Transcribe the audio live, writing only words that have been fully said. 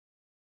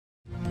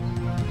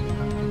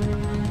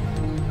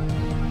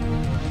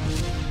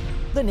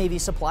The Navy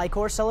Supply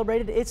Corps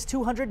celebrated its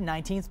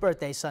 219th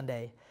birthday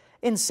Sunday.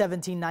 In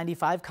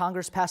 1795,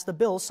 Congress passed a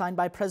bill signed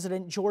by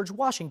President George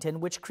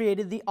Washington which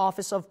created the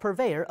Office of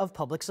Purveyor of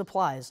Public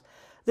Supplies.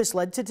 This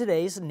led to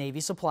today's Navy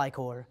Supply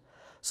Corps.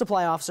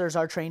 Supply officers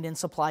are trained in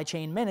supply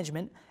chain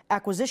management,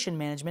 acquisition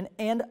management,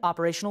 and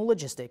operational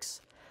logistics.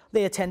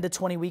 They attend a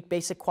 20-week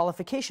basic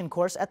qualification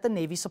course at the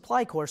Navy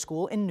Supply Corps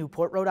School in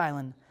Newport, Rhode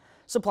Island.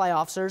 Supply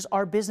officers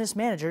are business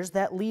managers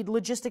that lead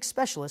logistics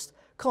specialists,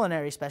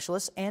 culinary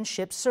specialists, and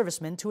ship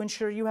servicemen to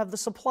ensure you have the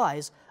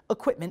supplies,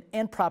 equipment,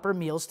 and proper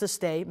meals to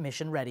stay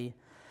mission ready.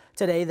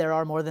 Today, there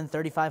are more than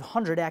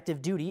 3,500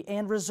 active duty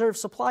and reserve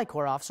Supply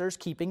Corps officers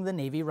keeping the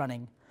Navy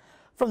running.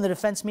 From the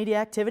Defense Media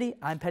Activity,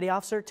 I'm Petty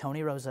Officer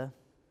Tony Rosa.